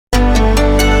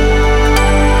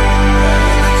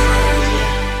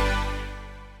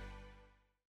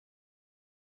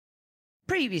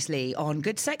Previously on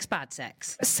Good Sex, Bad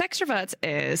Sex. Sextrovert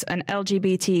is an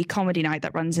LGBT comedy night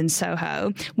that runs in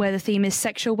Soho, where the theme is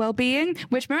sexual well-being,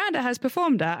 which Miranda has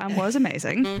performed at and was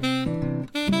amazing.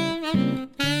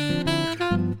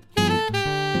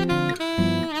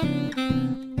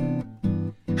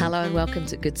 Hello and welcome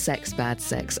to Good Sex, Bad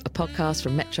Sex, a podcast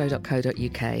from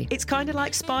metro.co.uk. It's kind of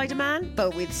like Spider-Man,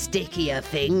 but with stickier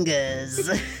fingers.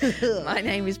 My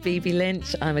name is Bibi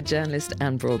Lynch. I'm a journalist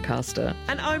and broadcaster.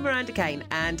 And I'm Miranda Kane,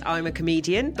 and I'm a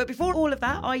comedian. But before all of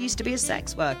that, I used to be a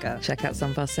sex worker. Check out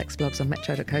some of our sex blogs on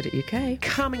metro.co.uk.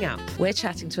 Coming up, we're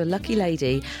chatting to a lucky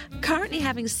lady currently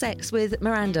having sex with,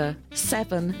 Miranda,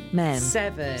 7 men.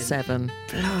 7.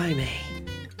 Blimey.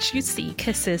 Juicy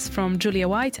kisses from Julia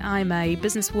White. I'm a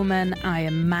businesswoman, I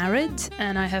am married,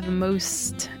 and I have a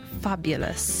most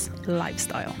fabulous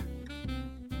lifestyle.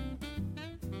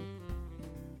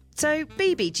 So,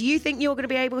 Bibi, do you think you're going to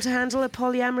be able to handle a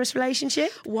polyamorous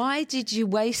relationship? Why did you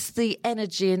waste the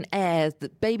energy and air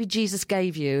that baby Jesus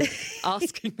gave you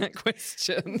asking that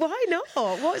question? Why not?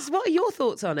 What are your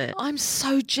thoughts on it? I'm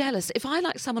so jealous. If I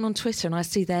like someone on Twitter and I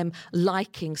see them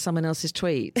liking someone else's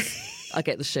tweets, I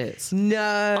get the shits.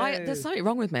 No. There's something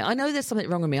wrong with me. I know there's something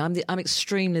wrong with me. I'm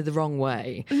extremely the wrong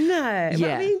way. No.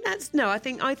 Yeah. I mean,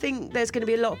 I think there's going to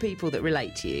be a lot of people that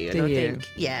relate to you. Do you?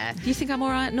 Yeah. Do you think I'm all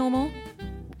right, normal?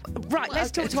 Right,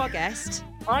 let's talk to our guest.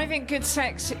 I think good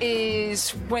sex is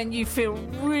when you feel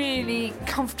really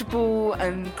comfortable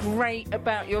and great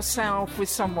about yourself with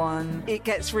someone. It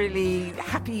gets really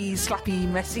happy, slappy,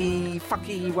 messy,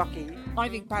 fucky, wucky. I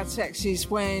think bad sex is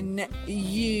when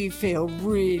you feel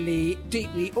really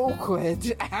deeply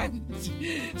awkward and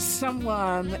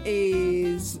someone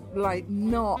is like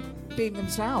not being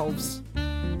themselves.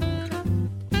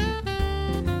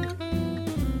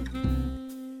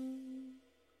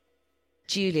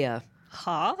 Julia.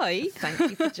 Hi. Thank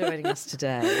you for joining us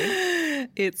today.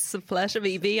 It's a pleasure,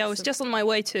 Bibi. I was just on my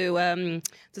way to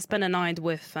spend a night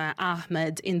with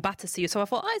Ahmed in Battersea, so I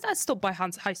thought I'd stop by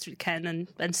High Street Ken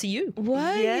and see you.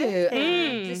 Were you?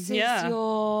 This is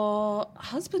your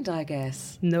husband, I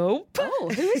guess. Nope.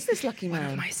 Oh, who is this lucky man?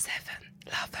 One of my 7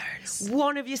 lovers.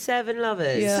 One of your 7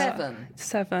 lovers? Yeah.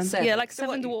 7. Yeah, like So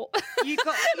 7 dwarfs. You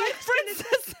got like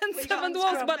princess and 7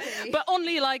 dwarfs, but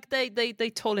only like they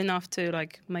tall enough to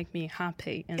like make me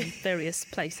happy in various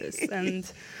places. And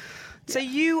so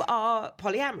you are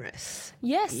polyamorous?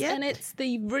 yes, Yeah. and it's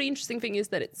the really interesting thing is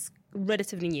that it's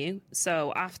relatively new.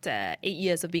 So after 8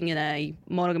 years of being in a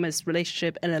monogamous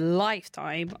relationship and a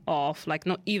lifetime of like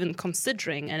not even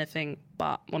considering anything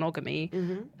but monogamy,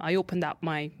 I opened up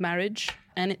my marriage,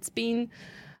 and it's been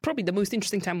probably the most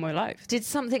interesting time of my life. Did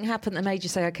something happen that made you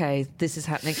say, okay, this is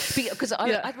happening? Because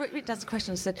I written down the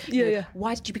question and said,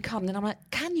 why did you become? Then I'm like,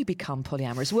 can you become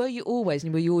polyamorous? Were you always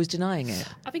denying it?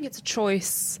 I think it's a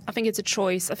choice. I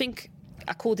think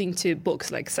according to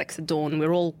books like Sex at Dawn,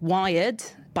 we're all wired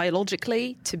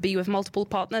biologically to be with multiple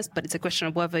partners, but it's a question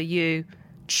of whether how you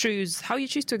choose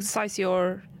to exercise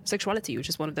your sexuality, which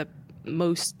is one of the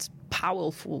most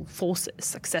powerful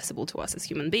forces accessible to us as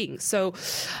human beings. So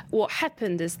what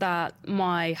happened is that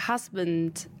my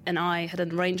husband and I had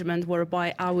an arrangement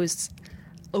whereby I was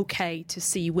okay to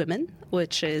see women,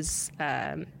 which is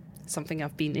something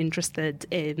I've been interested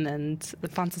in and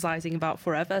fantasizing about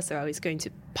forever. So I was going to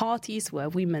parties where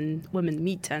women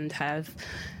meet and have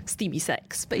steamy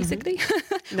sex, basically.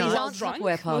 These aren't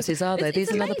drunk parties, are they?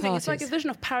 These are other parties. It's like a vision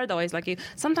of paradise. Like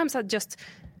sometimes I just,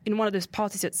 in one of those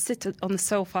parties, I'd sit on the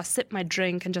sofa, sip my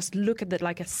drink, and just look at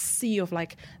a sea of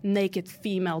like naked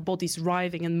female bodies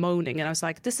writhing and moaning. And I was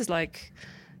like, this is like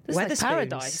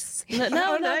paradise.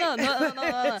 No.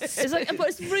 It's like, but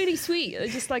it's really sweet. I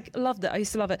just like loved it. I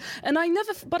used to love it, and I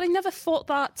never thought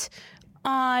that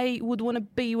I would want to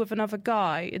be with another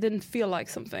guy. It didn't feel like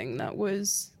something that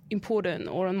was important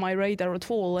or on my radar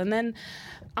at all. And then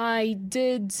I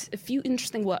did a few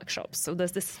interesting workshops. So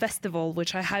there's this festival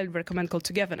which I highly recommend called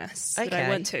Togetherness that I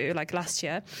went to like last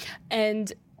year,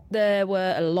 and there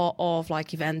were a lot of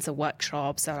like events and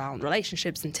workshops around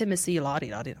relationships, intimacy,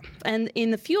 la-di-da-di-da. And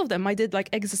in a few of them, I did like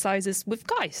exercises with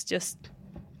guys, just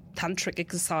tantric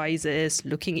exercises,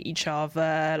 looking at each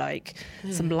other, like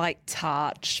some light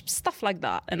touch, stuff like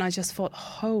that. And I just thought,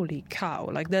 holy cow,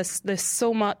 like there's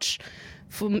so much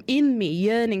from in me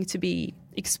yearning to be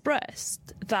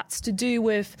expressed that's to do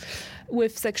with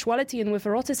sexuality and with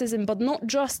eroticism, but not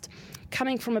just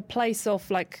coming from a place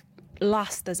of like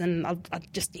lust as in I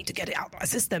just need to get it out of my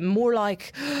system, more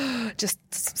like just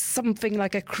something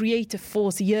like a creative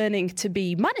force yearning to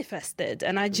be manifested.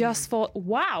 And I just thought,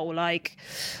 wow, like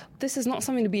this is not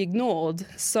something to be ignored.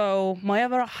 So my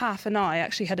other half and I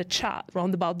actually had a chat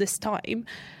around about this time,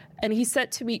 And he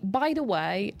said to me, by the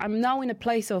way, I'm now in a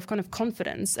place of kind of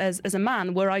confidence as a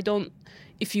man where I don't,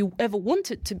 if you ever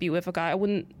wanted to be with a guy, I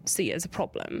wouldn't see it as a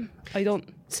problem. I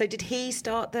don't. So did he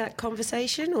start that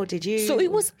conversation, or did you? So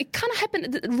it kind of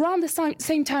happened around the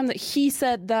same time that he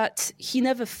said that he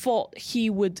never thought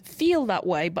he would feel that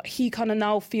way, but he kind of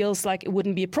now feels like it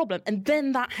wouldn't be a problem. And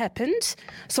then that happened.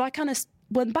 So I kind of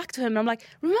went back to him and I'm like,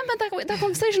 remember that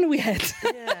conversation we had?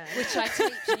 Yeah. Which I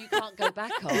taped and you can't go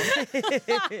back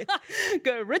on.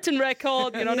 Got a written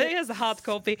record, here's a hard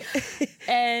copy.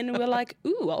 And we're like,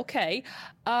 ooh, okay.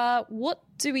 What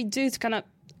do we do to kind of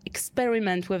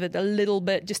experiment with it a little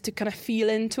bit, just to kind of feel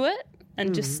into it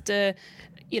and just, so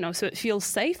it feels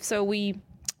safe? So we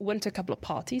went to a couple of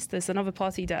parties. There's another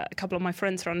party that a couple of my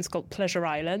friends run. It's called Pleasure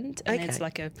Island. And it's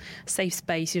like a safe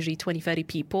space, usually 20, 30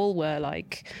 people, where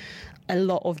like a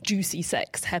lot of juicy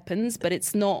sex happens, but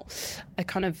it's not a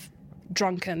kind of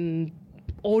drunken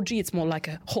orgy. It's more like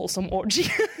a wholesome orgy.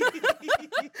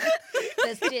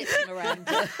 There's dips around.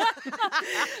 No,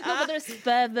 but there's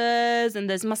feathers and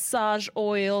there's massage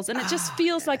oils, and it just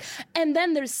feels like. And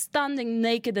then there's standing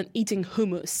naked and eating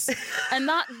hummus, and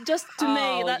that just to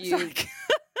me that's like.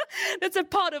 That's a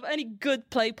part of any good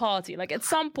play party. Like at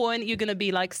some point, you're gonna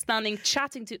be like standing,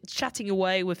 chatting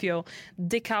away with your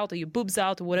dick out or your boobs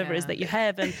out or whatever it is that you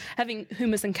have, and having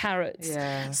hummus and carrots.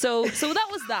 Yeah. So that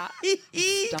was that.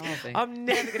 Starving. I'm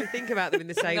never gonna think about them in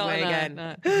the same way again.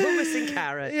 No. Hummus and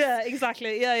carrots. Yeah,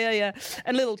 exactly. Yeah.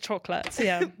 And little chocolates.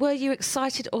 Yeah. Were you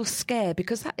excited or scared?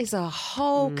 Because that is a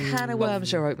whole can of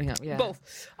worms you're opening up. Yeah.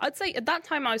 Both. I'd say at that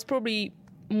time I was probably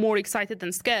more excited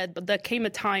than scared, but there came a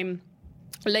time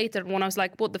later when I was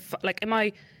like, what the fuck? Like,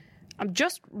 I'm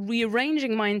just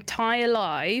rearranging my entire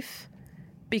life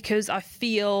because I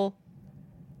feel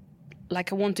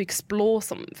like I want to explore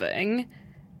something.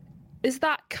 Is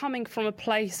that coming from a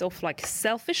place of like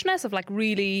selfishness, of like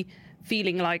really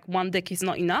feeling like one dick is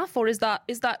not enough? Or is that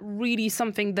really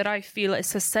something that I feel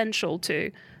is essential to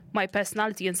my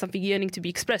personality and something yearning to be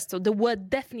expressed? So there were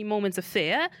definitely moments of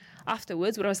fear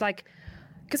afterwards where I was like,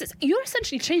 because you're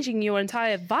essentially changing your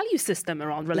entire value system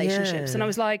around relationships. Yeah. And I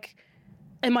was like,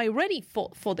 am I ready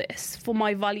for this, for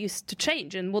my values to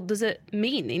change? And what does it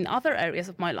mean in other areas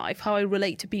of my life, how I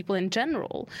relate to people in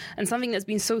general? And something that's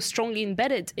been so strongly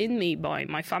embedded in me by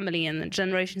my family and the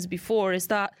generations before is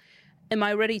that, am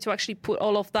I ready to actually put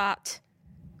all of that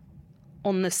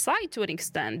on the side to an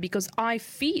extent? Because I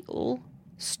feel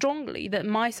strongly that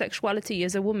my sexuality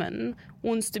as a woman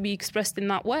wants to be expressed in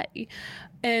that way.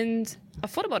 And I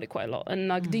thought about it quite a lot. And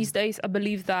like these days, I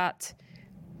believe that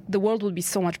the world would be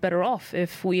so much better off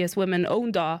if we as women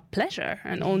owned our pleasure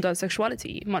and owned our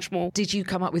sexuality much more. Did you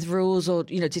come up with rules, or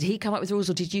did he come up with rules,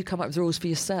 or did you come up with rules for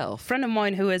yourself? A friend of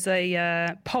mine who is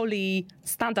a poly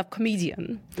stand-up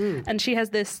comedian, and she has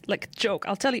this like joke.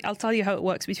 I'll tell you how it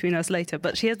works between us later.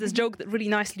 But she has this joke that really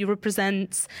nicely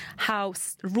represents how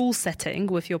rule setting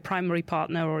with your primary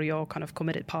partner or your kind of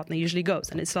committed partner usually goes.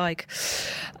 And it's like,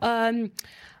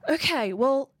 okay,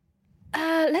 well,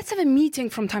 let's have a meeting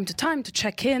from time to time to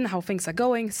check in how things are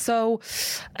going. So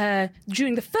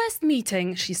during the first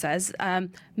meeting, she says,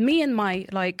 me and my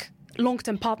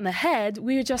long-term partner head,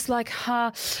 we were just like,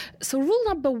 so rule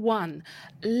number 1,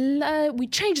 we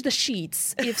change the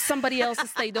sheets if somebody else has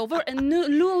stayed over. And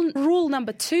rule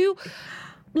number 2,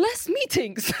 less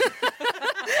meetings.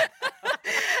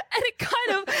 And it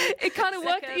kind of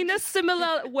worked in a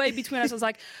similar way between us. I was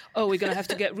like, oh, we're going to have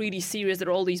to get really serious. There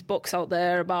are all these books out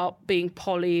there about being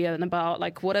poly and about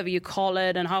like whatever you call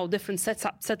it and how different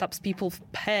setups people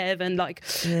have and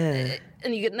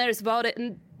and you get nervous about it.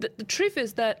 And the truth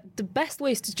is that the best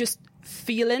way is to just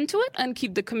feel into it and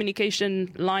keep the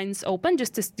communication lines open,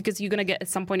 because you're going to get, at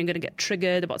some point, you're going to get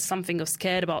triggered about something or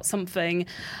scared about something.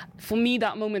 For me,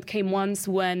 that moment came once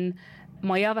when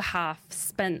my other half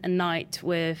spent a night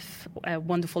with a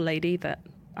wonderful lady that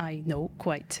I know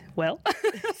quite well.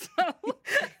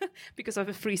 Because I have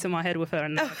a threesome I had with her.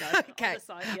 And okay.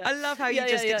 I love how you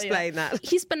just explained that.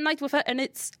 He spent a night with her, and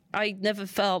I never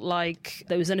felt like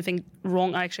there was anything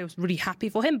wrong. I was really happy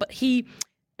for him. But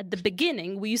at the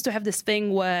beginning, we used to have this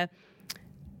thing where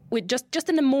we just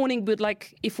in the morning, we'd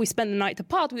if we spend the night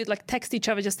apart, we'd text each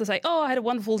other just to say, oh, I had a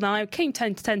wonderful night, came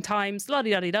 10 times,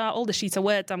 la-di-da-di-da, all the sheets are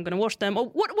wet, I'm going to wash them, or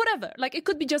whatever. It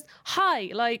could be just, hi,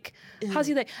 how's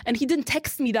your day? And he didn't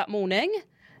text me that morning,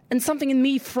 and something in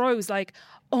me froze,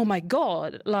 oh my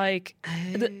God,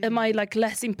 am I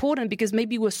less important because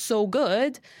maybe we're so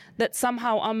good that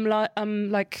somehow I'm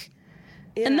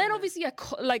And then obviously I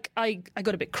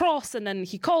got a bit cross, and then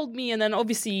he called me, and then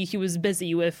obviously he was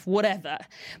busy with whatever.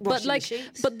 But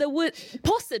there would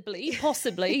possibly,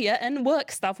 yeah, and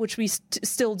work stuff, which we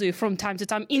still do from time to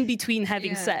time in between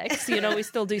having sex. You know, we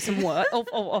still do some work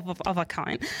of a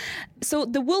kind. So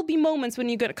there will be moments when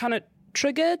you get kind of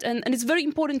triggered, and it's very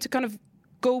important to kind of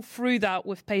go through that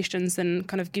with patients and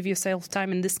kind of give yourself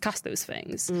time and discuss those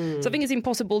things. So I think it's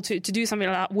impossible to do something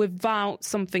like that without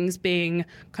some things being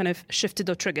kind of shifted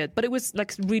or triggered. But it was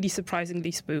like really surprisingly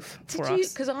smooth for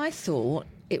us. Because I thought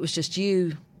it was just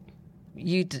you'd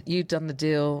done the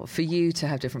deal for you to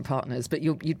have different partners, but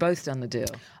you'd both done the deal.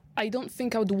 I don't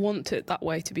think I would want it that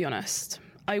way, to be honest.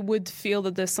 I would feel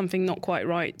that there's something not quite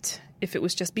right if it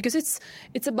was just because it's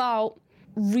about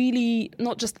really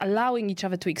not just allowing each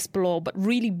other to explore, but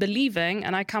really believing,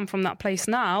 and I come from that place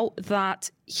now,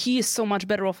 that he is so much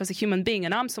better off as a human being,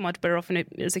 and I'm so much better off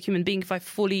as a human being if I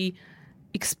fully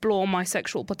explore my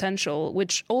sexual potential,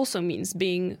 which also means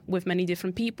being with many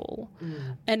different people.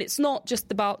 And it's not just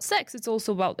about sex, it's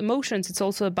also about emotions, it's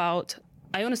also about,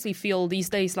 I honestly feel these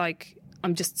days like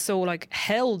I'm just so like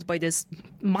held by this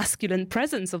masculine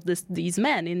presence of these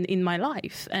men in my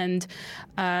life, and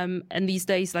these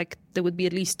days like there would be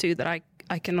at least two that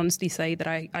I can honestly say that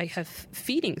I have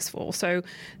feelings for. So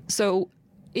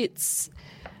it's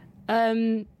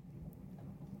about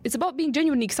being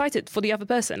genuinely excited for the other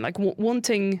person, like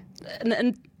wanting,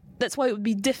 and that's why it would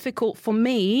be difficult for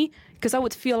me, because I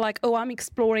would feel like, oh, I'm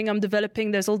exploring, I'm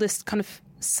developing, there's all this kind of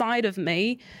side of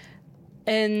me,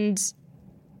 and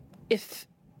if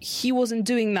he wasn't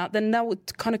doing that, then that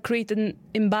would kind of create an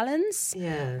imbalance.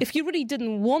 Yeah. If you really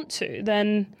didn't want to,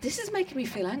 then... This is making me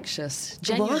feel anxious,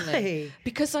 genuinely. Why?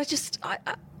 Because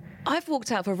I've walked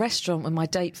out of a restaurant when my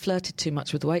date flirted too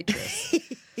much with the waitress.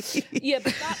 Yeah,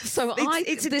 but that's...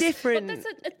 It's a different...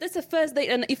 But that's a first date,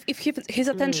 and if his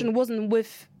attention wasn't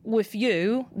with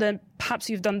you, then perhaps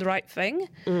you've done the right thing.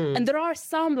 And there are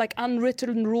some like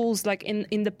unwritten rules like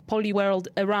in the poly world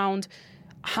around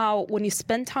how when you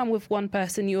spend time with one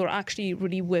person, you're actually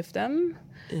really with them.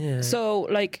 Yeah. So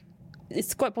like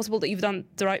it's quite possible that you've done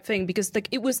the right thing, because like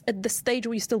it was at the stage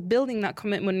where you're still building that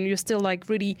commitment and you're still like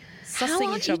really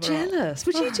sussing each other out. Jealous?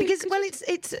 Would you because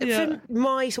it's from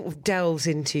my sort of delves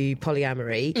into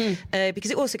polyamory, because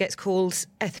it also gets called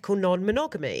ethical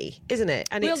non-monogamy, isn't it?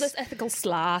 And well, there's ethical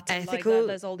slut, ethical, like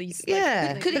there's all these.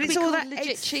 Like, could it be all called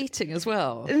legit cheating as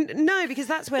well? No, because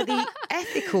that's where the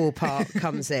ethical part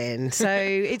comes in. So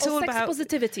it's all sex about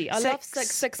positivity. I love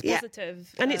sex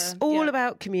positive, and it's all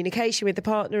about communication with the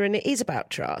partner, and it is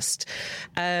about trust.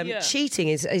 Cheating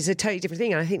is a totally different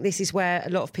thing, and I think this is where a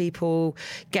lot of people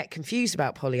get confused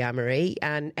about polyamory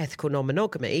and ethical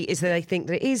non-monogamy, is that they think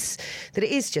that it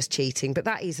is just cheating, but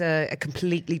that is a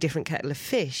completely different kettle of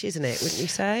fish, isn't it? Wouldn't you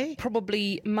say?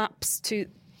 Probably maps to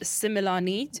a similar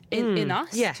need in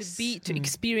us, to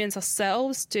experience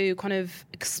ourselves, to kind of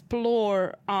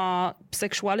explore our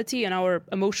sexuality and our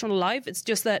emotional life. It's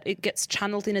just that it gets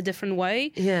channeled in a different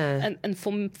way. And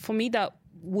for me that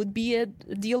would be a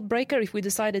deal breaker if we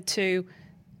decided to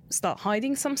start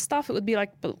hiding some stuff. It would be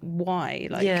like, but why?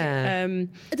 Like,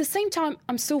 at the same time,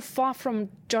 I'm so far from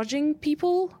judging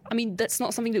people. I mean, that's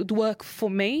not something that would work for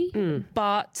me,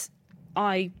 but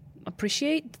I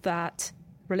appreciate that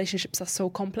relationships are so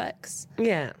complex.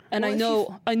 Yeah. And I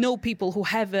know people who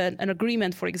have an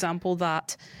agreement, for example,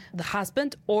 that the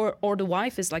husband or the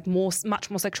wife is like much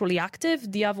more sexually active.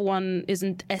 The other one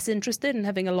isn't as interested in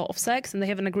having a lot of sex, and they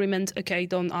have an agreement, okay,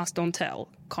 don't ask, don't tell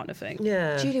kind of thing.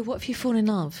 Yeah. Julia, what if you fall in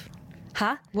love?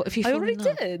 Huh? What if you fall in love? I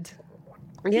already did.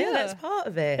 Yeah, that's part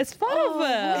of it. It's part of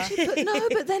it.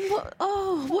 But then what?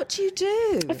 Oh, what do you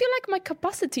do? I feel like my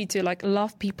capacity to like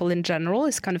love people in general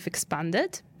is kind of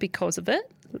expanded because of it.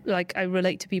 Like I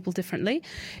relate to people differently.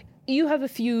 You have a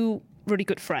few really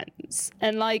good friends,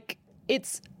 and like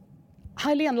it's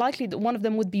highly unlikely that one of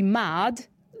them would be mad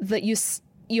that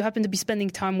you happen to be spending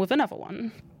time with another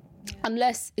one,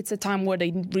 unless it's a time where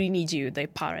they really need you. Their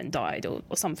parent died or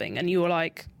something, and you're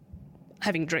like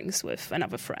having drinks with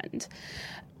another friend.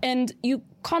 And you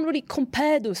can't really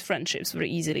compare those friendships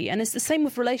very easily. And it's the same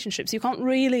with relationships. You can't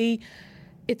really...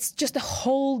 It's just a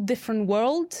whole different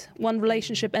world, one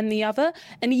relationship and the other.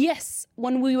 And yes,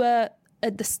 when we were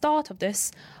at the start of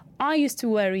this, I used to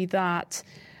worry that,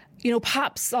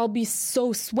 perhaps I'll be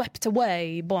so swept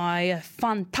away by a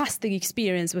fantastic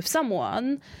experience with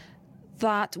someone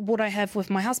that what I have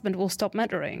with my husband will stop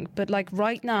mattering. But like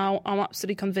right now, I'm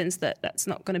absolutely convinced that that's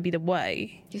not going to be the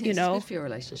way. Do you think it's good for your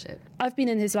relationship? I've been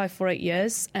in his life for 8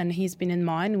 years, and he's been in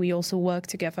mine. We also work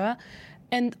together.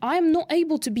 And I'm not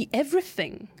able to be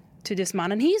everything to this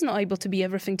man, and he's not able to be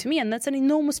everything to me, and that's an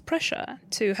enormous pressure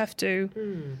to have to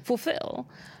fulfill.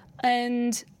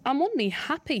 And I'm only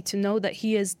happy to know that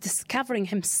he is discovering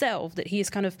himself, that he is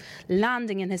kind of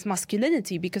landing in his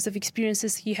masculinity because of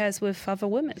experiences he has with other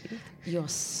women. You're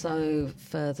so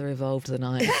further evolved than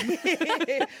I am.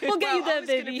 We'll get you there,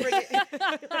 baby.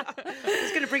 I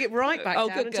was going to bring it right back down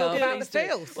and talk about the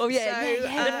filth. Well, the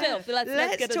filth.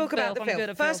 Let's talk about the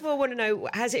filth. First of all, I want to know,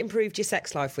 has it improved your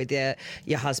sex life with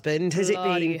your husband? Has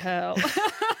Bloody it been... hell.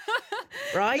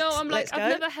 Right? No, I'm like,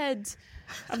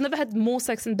 I've never had more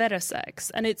sex and better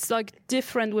sex, and it's like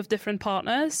different with different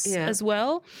partners as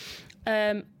well,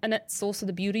 and that's also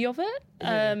the beauty of it.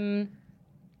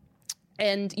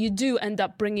 And you do end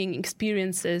up bringing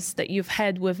experiences that you've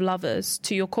had with lovers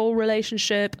to your core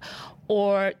relationship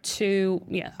or to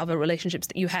other relationships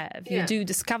that you have. You do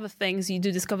discover things, you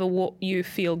do discover what you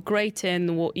feel great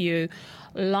in, what you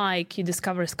like. You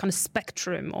discover this kind of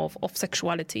spectrum of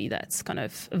sexuality that's kind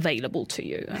of available to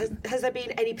you. Has there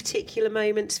been any particular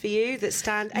moments for you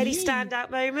that any standout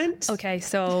moments? Okay,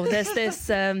 so there's this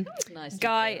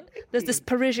guy, there's this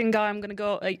Parisian guy I'm going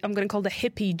to call the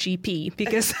hippie GP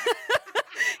because...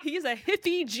 He's a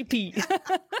hippie GP.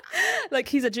 Like,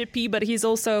 he's a GP, but he's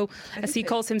also, as he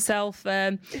calls himself,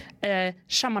 a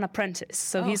shaman apprentice.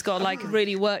 So he's got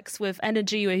really works with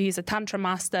energy, where he's a tantra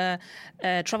master,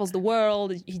 travels the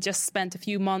world. He just spent a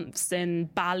few months in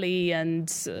Bali and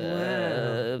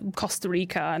Costa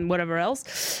Rica and whatever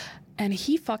else. And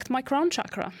he fucked my crown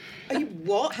chakra.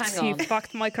 What? He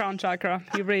fucked my crown chakra.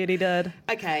 He really did.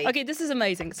 Okay, this is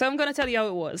amazing. So I'm going to tell you how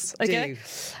it was. Okay.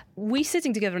 We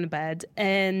sitting together in the bed,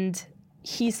 and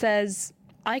he says,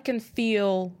 I can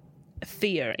feel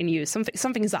fear in you.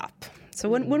 Something's up. So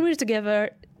when we're together,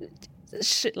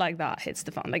 shit like that hits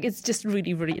the fan. Like, it's just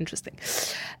really, really interesting.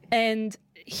 And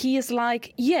he is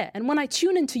like, and when I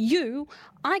tune into you,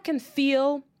 I can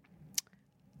feel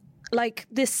like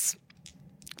this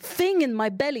thing in my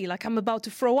belly, like I'm about to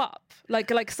throw up,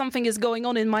 like something is going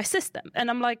on in my system.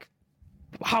 And I'm like,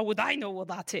 how would I know what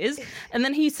that is? And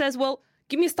then he says, well,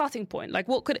 give me a starting point. Like,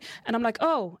 what could... And I'm like,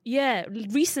 oh, yeah,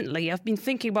 recently I've been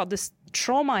thinking about this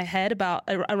trauma I had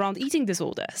around eating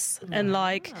disorders. And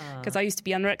like, because I used to be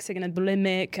anorexic and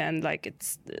bulimic, and like,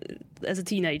 it's, as a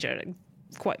teenager,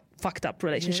 quite fucked up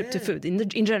relationship to food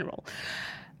in general.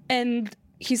 And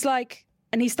he's like...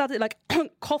 And he started like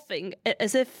coughing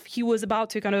as if he was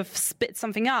about to kind of spit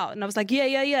something out. And I was like,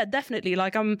 yeah, definitely. And I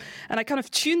kind of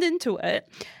tuned into it.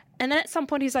 And then at some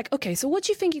point he's like, okay, so what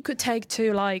do you think you could take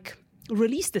to like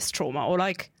release this trauma, or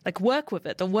like work with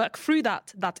it, or work through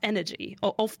that energy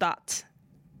of that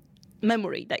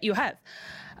memory that you have?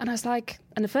 And I was like,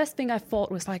 and the first thing I thought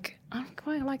was like, I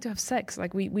quite like to have sex.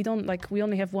 Like we don't, like, we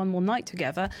only have one more night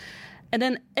together. And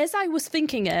then as I was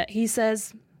thinking it, he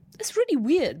says, it's really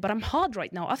weird, but I'm hard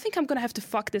right now. I think I'm going to have to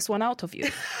fuck this one out of you.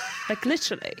 Like,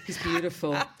 literally. It's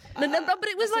beautiful. But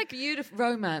it was like beautiful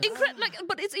romance.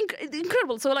 But it's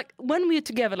incredible. So like when we're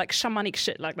together, like shamanic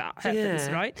shit like that happens,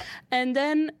 right? And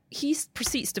then he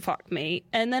proceeds to fuck me.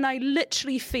 And then I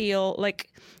literally feel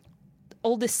like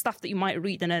all this stuff that you might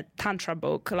read in a tantra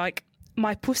book, like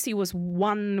my pussy was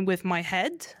one with my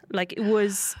head. Like, it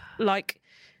was like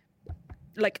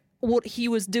what he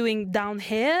was doing down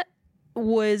here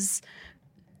was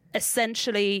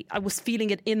essentially, I was feeling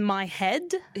it in my head,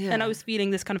 and I was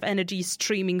feeling this kind of energy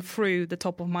streaming through the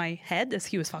top of my head as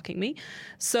he was fucking me.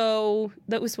 So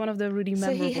that was one of the really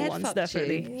memorable ones,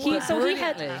 definitely. He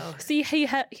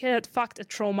had fucked a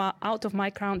trauma out of my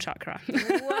crown chakra.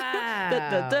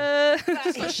 Wow.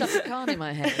 That's like Shaka Khan in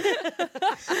my head.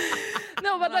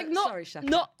 No, but like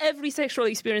not every sexual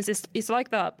experience is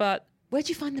like that. But where'd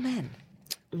you find the men?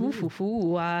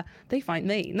 They find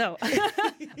me. No.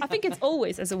 I think it's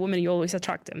always, as a woman, you always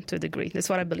attract them to a degree. That's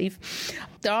what I believe.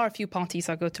 There are a few parties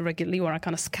I go to regularly where I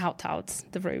kind of scout out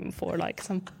the room for like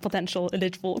some potential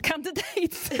eligible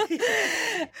candidates.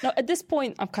 Now, at this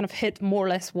point, I've kind of hit more or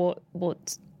less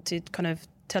what to kind of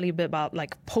tell you a bit about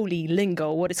like poly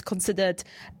lingo, what is considered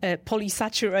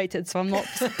polysaturated. So I'm not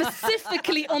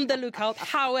specifically on the lookout.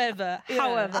 However, you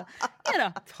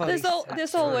know, there's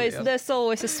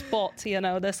always a spot. You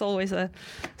know, there's always a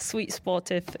sweet spot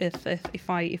if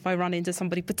I run into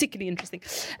somebody particularly interesting.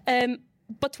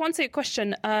 But to answer your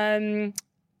question,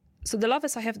 so the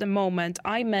lovers I have at the moment,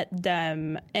 I met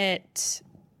them at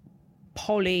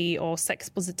poly or sex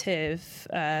positive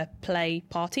play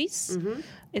parties.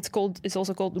 It's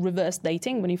also called reverse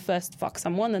dating, when you first fuck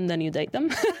someone and then you date them.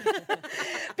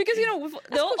 Because, with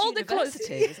all the clothes.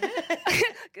 It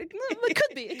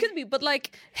could be. But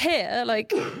like here,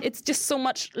 like it's just so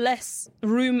much less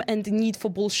room and need for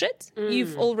bullshit.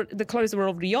 The clothes were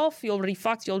already off. You already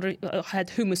fucked. You already had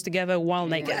hummus together while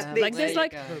naked. Yeah,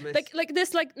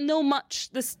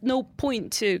 there's no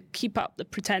point to keep up the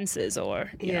pretenses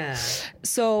or you know.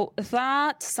 So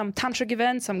that, some tantric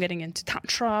events. I'm getting into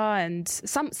tantra and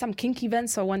some kinky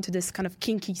events. So I went to this kind of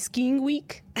kinky skiing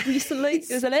week recently.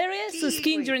 It was hilarious. So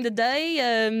skiing during the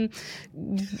day,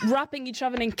 wrapping each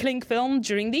other in cling film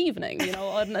during the evening,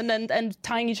 and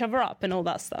tying each other up and all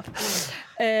that stuff.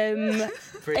 And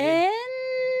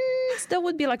there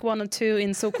would be like one or two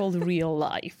in so-called real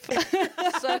life.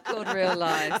 So-called real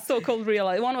life. So-called real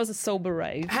life. One was a sober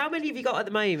rave. How many have you got at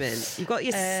the moment? You've got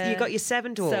your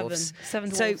 7 dwarves.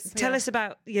 Seven dwarves. So tell us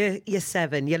about your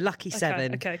 7, your lucky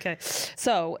 7. Okay.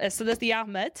 So there's the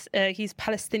Ahmed. He's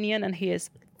Palestinian and he is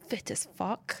fit as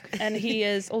fuck, and he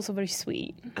is also very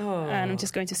sweet. And I'm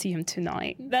just going to see him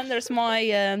tonight. Then there's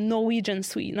my Norwegian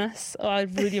sweetness. I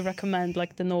really recommend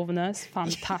like the Northerners.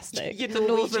 Fantastic. The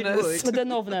Norwegian wood. The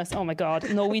Northerners. Oh my god,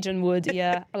 Norwegian wood.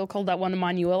 Yeah, I'll call that one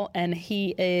Emmanuel, and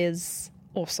he is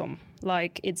awesome.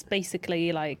 Like it's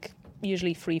basically like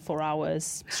usually 3-4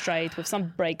 hours straight with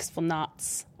some breaks for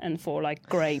nuts and for like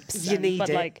grapes. You need it.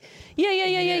 Like,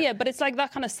 yeah. But it's like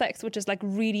that kind of sex, which is like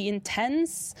really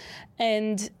intense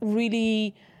and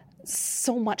really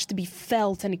so much to be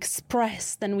felt and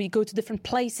expressed. And we go to different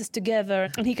places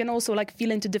together. And he can also like feel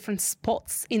into different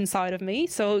spots inside of me.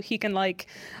 So he can like,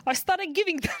 I started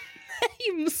giving them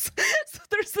names. So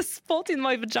there's a spot in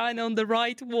my vagina on the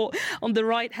right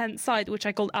hand side, which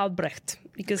I called Albrecht,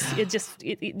 because it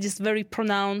just very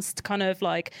pronounced kind of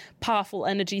like powerful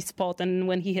energy spot. And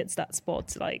when he hits that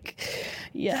spot, like,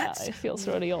 it feels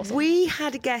really awesome. We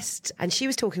had a guest and she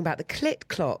was talking about the clit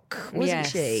clock, wasn't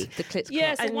she? The clit clock.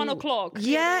 Yes, at 1 o'clock.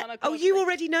 Yeah. 1 o'clock. Oh, you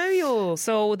already know yours.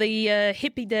 So the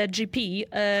hippie, the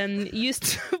GP, used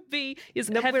to be...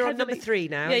 We're on number 3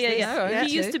 now. Yeah.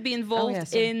 He used to be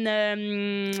involved in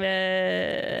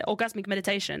orgasmic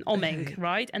meditation, oming,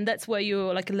 right? And that's where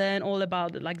you like learn all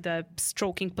about like the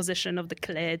stroking position of the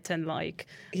clit and like...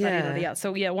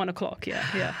 So 1 o'clock,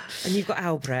 yeah. And you've got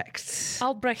Albrecht.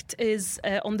 Albrecht is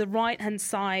on the right-hand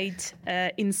side,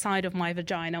 inside of my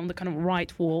vagina, on the kind of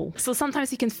right wall. So sometimes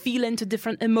he can feel into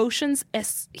different emotions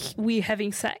as we're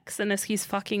having sex, and as he's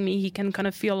fucking me, he can kind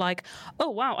of feel like, oh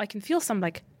wow, I can feel some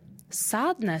like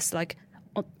sadness, like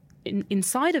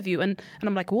inside of you, and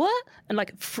I'm like, what? And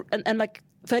like and like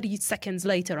 30 seconds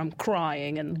later, I'm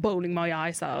crying and bawling my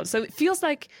eyes out. So it feels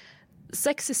like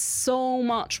sex is so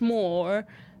much more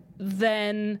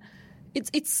than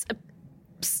it's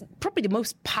probably the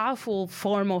most powerful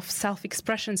form of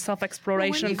self-expression,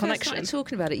 self-exploration, and connection. When you first started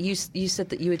talking about it, you said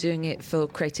that you were doing it for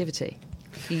creativity.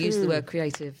 You used the word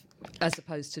creative as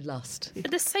opposed to lust. At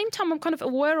the same time, I'm kind of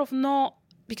aware of not,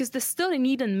 because there's still a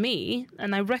need in me,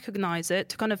 and I recognize it,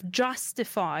 to kind of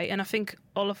justify, and I think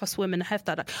all of us women have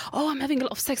that, like, I'm having a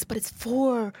lot of sex, but it's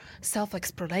for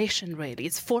self-exploration, really.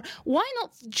 It's for, why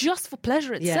not just for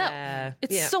pleasure itself? Yeah.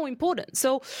 It's so important.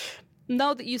 So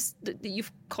now that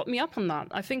you've caught me up on that,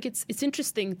 I think it's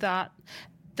interesting that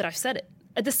I've said it.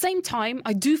 At the same time,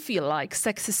 I do feel like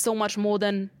sex is so much more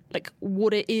than like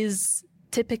what it is,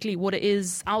 typically what it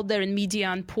is out there in media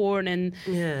and porn, and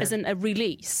as in a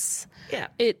release. Yeah.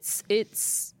 It's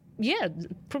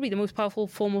probably the most powerful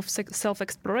form of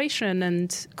self-exploration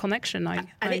and connection I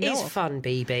it know is of. Fun,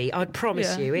 BB. I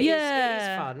promise you. It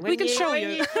is fun. We can show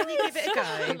you. When you give it a go.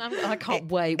 I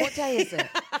can't wait. What day is it?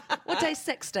 What day is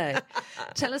sex day?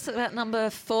 Tell us about number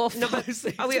 4, 5,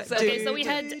 6. Okay, so we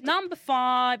had number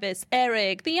 5 is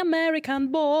Eric, the American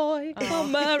boy.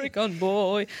 American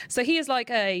boy. So he is like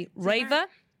a raver.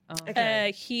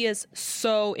 Okay. He is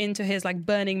so into his like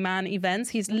Burning Man events.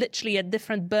 He's literally at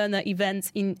different burner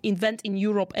events in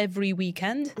Europe every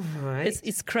weekend. Right.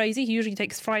 It's crazy. He usually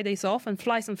takes Fridays off and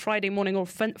flies on Friday morning or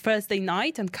Thursday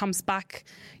night and comes back.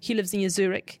 He lives in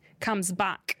Zurich. Comes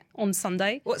back on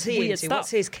Sunday. What's he into? Stuff.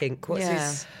 What's his kink? What's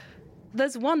his...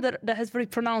 There's one that has very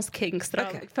pronounced kinks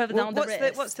further down the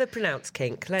wrist. What's the pronounced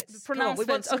kink?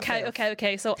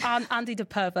 Okay. So Andy the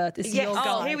pervert is your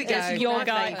guy. Here we go. Is your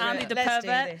guy, Andy the Let's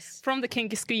pervert from the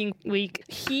Kinky Skiing Week.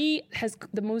 He has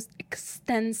the most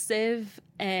extensive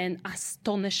and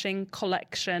astonishing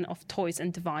collection of toys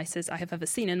and devices I have ever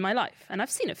seen in my life, and I've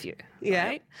seen a few. Yeah.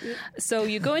 Right? So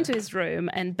you go into his room,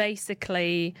 and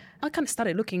basically, I kind of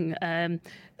started looking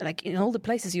like in all the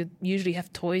places you usually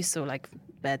have toys, so like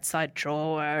bedside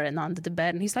drawer and under the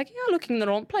bed. And he's like, "You're looking in the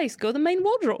wrong place. Go to the main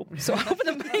wardrobe." So I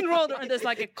open the main wardrobe, and there's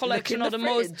like a collection of the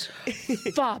most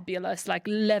fabulous like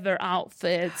leather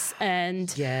outfits and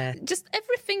just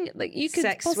everything like you could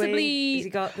sex possibly. Swing. Has he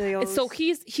got the old... So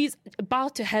he's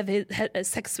about to have his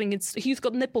sex swing. He's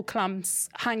got nipple clamps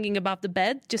hanging above the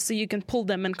bed, just so you can pull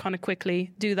them and kind of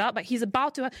quickly do that. But he's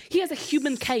about to. He has a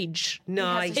human cage.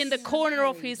 Nice. In the corner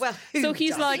of his. Well, so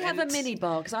he's like. Do you have a mini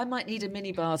bar? Because I might need a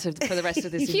mini bar for the rest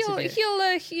of this interview.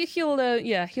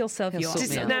 He'll serve you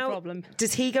up. No problem.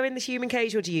 Does he go in the human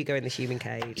cage or do you go in the human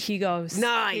cage? He goes.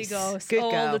 Nice. He goes. Good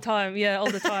all girl. the time. Yeah, all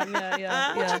the time.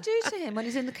 Yeah. What do you do to him when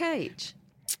he's in the cage?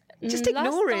 Just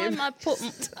ignore him.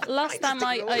 Last time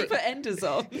I put enders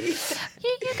on.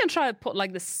 you can try to put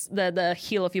like the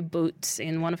heel of your boot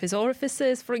in one of his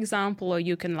orifices, for example, or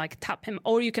you can like tap him,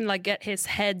 or you can like get his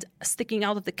head sticking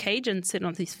out of the cage and sit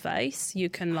on his face. You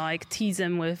can like tease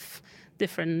him with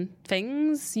different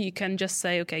things. You can just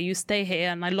say, "Okay, you stay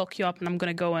here and I lock you up and I'm going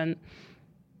to go and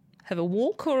have a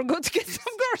walk or go to get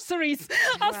some groceries.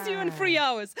 I'll see you in 3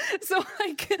 hours." So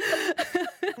like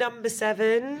Number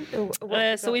 7.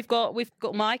 So we've got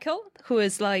Michael, who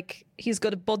is like, he's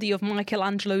got a body of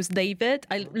Michelangelo's David.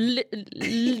 I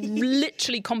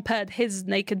literally compared his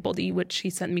naked body, which he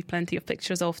sent me plenty of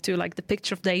pictures of, to like the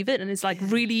picture of David, and it's like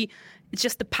really, it's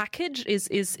just the package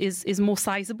is more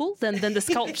sizable than the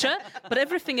sculpture, but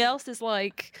everything else is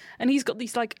like, and he's got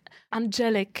these like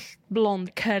angelic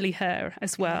blonde curly hair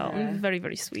as well, and very,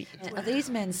 very sweet. Are these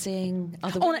men seeing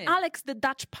other women? And Alex the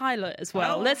Dutch pilot as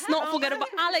well. Let's not forget about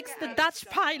Alex the Dutch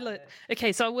pilot.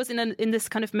 Okay, so I was in this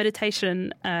kind of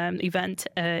meditation event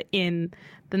in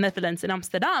the Netherlands, in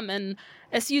Amsterdam, and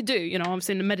as you do, you know, I was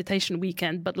in a meditation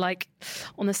weekend, but like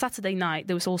on a Saturday night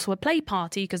there was also a play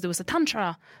party because there was a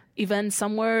tantra event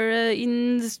somewhere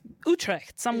in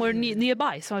Utrecht, somewhere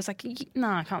nearby. So I was like, no,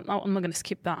 I can't. I'm not going to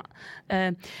skip that.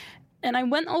 And I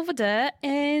went over there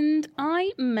and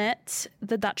I met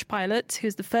the Dutch pilot,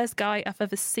 who's the first guy I've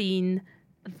ever seen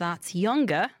that's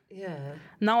younger. Yeah.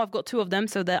 Now I've got 2 of them,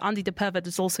 so the Andy the pervert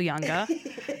is also younger.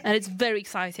 And it's very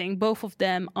exciting. Both of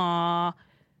them are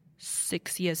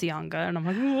 6 years younger. And I'm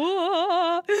like,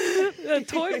 whoa,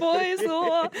 toy boys.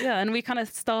 Whoa. Yeah, and we kind of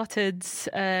started...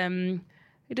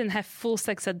 we didn't have full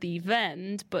sex at the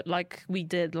event, but like we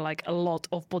did like a lot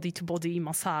of body-to-body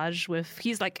massage with...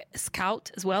 He's like a scout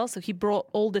as well, so he brought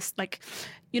all this like...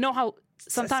 You know how...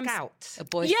 Sometimes a scout. A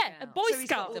boy scout. A boy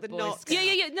scout.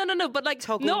 Yeah. No. But like,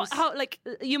 Toggles. not how like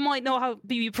you might know how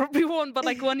BB probably won, but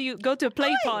like when you go to a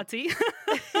play party,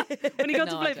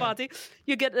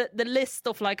 you get the list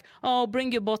of like, oh,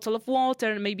 bring your bottle of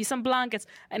water and maybe some blankets,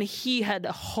 and he had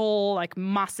a whole like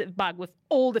massive bag with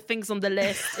all the things on the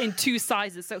list in 2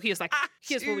 sizes. So he was like,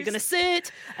 here's where we're gonna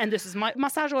sit, and this is my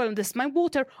massage oil, and this is my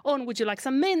water. Oh, and would you like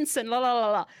some mints and la la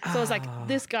la la. So I was like,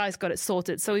 this guy's got it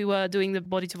sorted. So we were doing the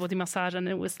body to body massage, and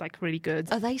it was like really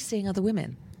good. Are they seeing other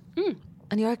women?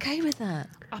 And you're okay with that?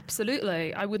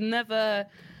 Absolutely. I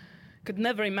could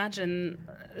never imagine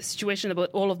a situation where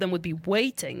all of them would be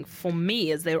waiting for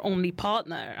me as their only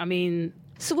partner. I mean,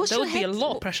 so there would be a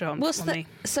lot of pressure on me.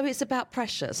 So it's about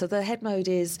pressure. So the head mode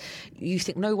is you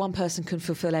think no one person can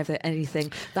fulfill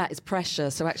anything. That is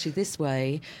pressure. So actually this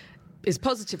way is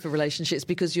positive for relationships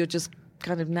because you're just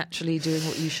kind of naturally doing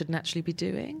what you should naturally be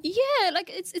doing. Yeah, like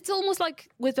it's almost like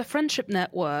with a friendship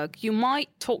network, you might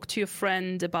talk to your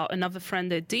friend about another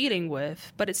friend they're dealing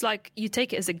with, but it's like you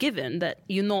take it as a given that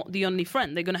you're not the only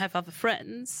friend. They're going to have other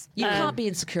friends. You can't be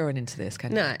insecure and into this,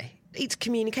 can you? No. It's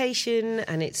communication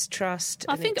and it's trust.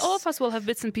 I think all of us will have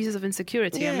bits and pieces of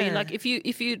insecurity. Yeah. I mean, like if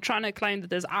you're trying to claim that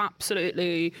there's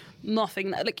absolutely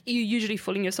nothing, like you're usually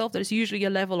fooling yourself. There's usually a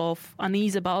level of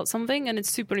unease about something, and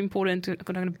it's super important to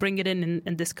kind of bring it in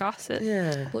and discuss it.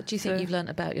 Yeah. What do you think you've learnt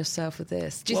about yourself with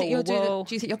this? Do you think do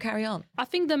you think you'll carry on? I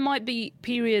think there might be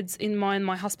periods in my and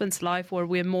my husband's life where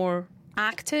we're more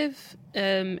active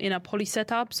in our poly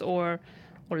setups or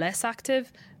less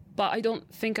active. But I don't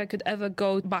think I could ever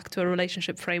go back to a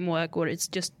relationship framework where it's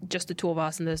just the 2 of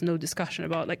us and there's no discussion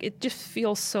about, like, it just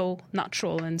feels so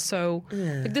natural and so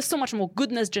like there's so much more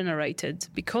goodness generated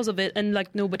because of it, and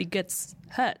like nobody gets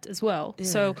hurt as well. Yeah.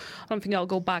 So I don't think I'll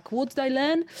go back. What did I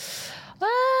learn?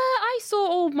 I saw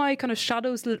all my kind of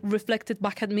shadows reflected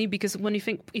back at me, because when you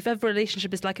think, if every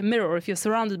relationship is like a mirror, if you're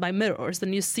surrounded by mirrors,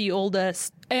 then you see all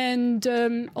this. And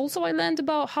also I learned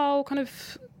about how kind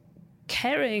of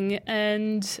caring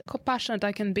and compassionate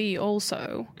I can be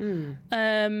also.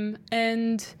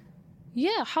 And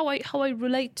yeah, how I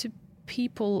relate to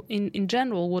people in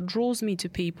general, what draws me to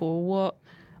people, what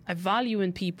I value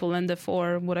in people, and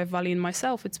therefore what I value in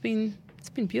myself. It's been it's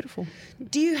been beautiful.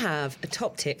 Do you have a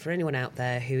top tip for anyone out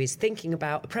there who is thinking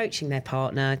about approaching their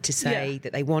partner to say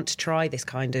that they want to try this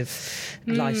kind of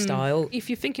lifestyle?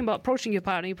 If you're thinking about approaching your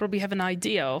partner, you probably have an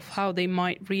idea of how they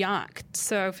might react.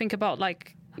 So think about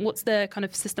like, what's their kind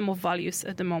of system of values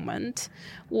at the moment?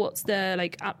 What's their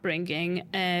like upbringing?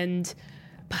 And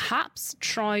perhaps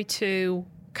try to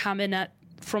come in at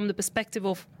from the perspective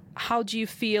of how do you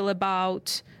feel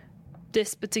about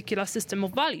this particular system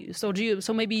of values? Or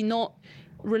so maybe not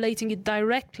relating it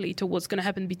directly to what's going to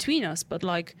happen between us, but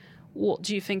like, what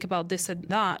do you think about this and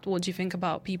that? What do you think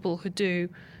about people who do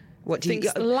things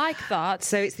like that?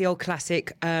 So it's the old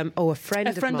classic, a friend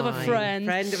of a friend.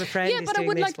 Friend of a friend. Yeah, but I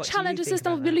would like challenge the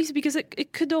system of beliefs, because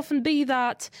it could often be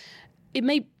that it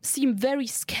may seem very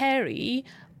scary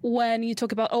when you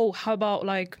talk about, how about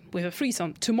like we have a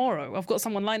threesome tomorrow? I've got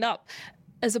someone lined up,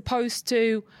 as opposed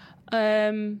to,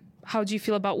 how do you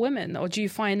feel about women? Or do you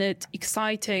find it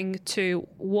exciting to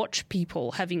watch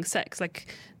people having sex?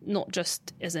 Like, not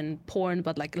just as in porn,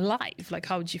 but like live. Like,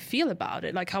 how would you feel about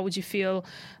it? Like, how would you feel?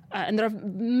 And there are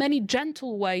many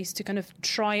gentle ways to kind of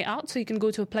try it out. So you can go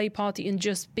to a play party and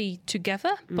just be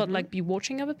together, but like be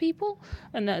watching other people.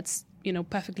 And that's,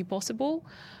 perfectly possible.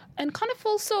 And kind of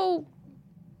also,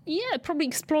 probably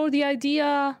explore the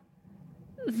idea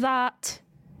that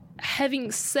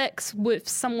having sex with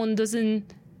someone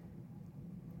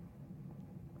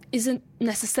isn't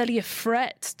necessarily a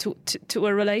threat to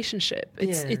a relationship.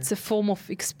 It's a form of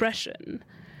expression.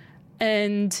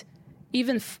 And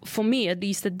even for me, at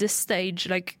least at this stage,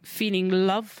 like feeling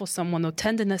love for someone or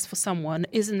tenderness for someone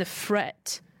isn't a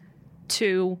threat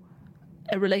to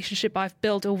a relationship I've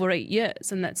built over 8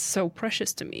 years. And that's so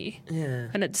precious to me. Yeah.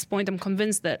 And at this point, I'm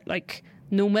convinced that like,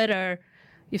 no matter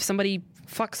if somebody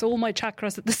fucks all my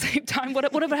chakras at the same time,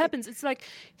 whatever happens, it's like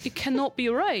it cannot be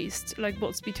erased, like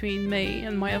what's between me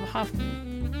and my other half.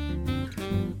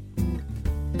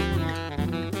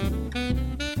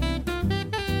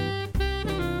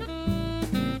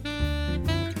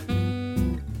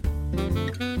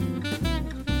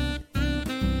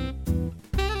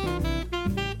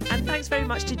 And thanks very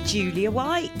much to Julia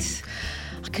White.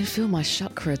 I can feel my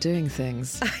chakra doing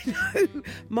things. I know.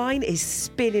 Mine is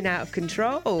spinning out of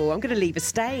control. I'm going to leave a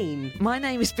stain. My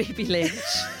name is Bibi Lynch.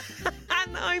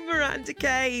 And I'm Miranda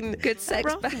Kane. Good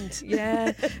Sex Bad.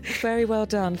 Yeah, very well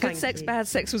done. Good Sex Bad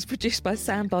Sex was produced by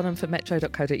Sam Bonham for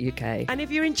metro.co.uk. And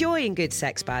if you're enjoying Good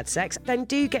Sex Bad Sex, then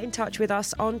do get in touch with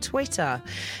us on Twitter.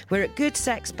 We're at Good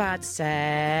Sex Bad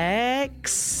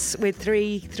Sex with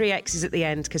three X's at the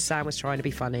end because Sam was trying to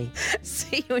be funny.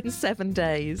 See you in 7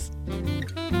 days.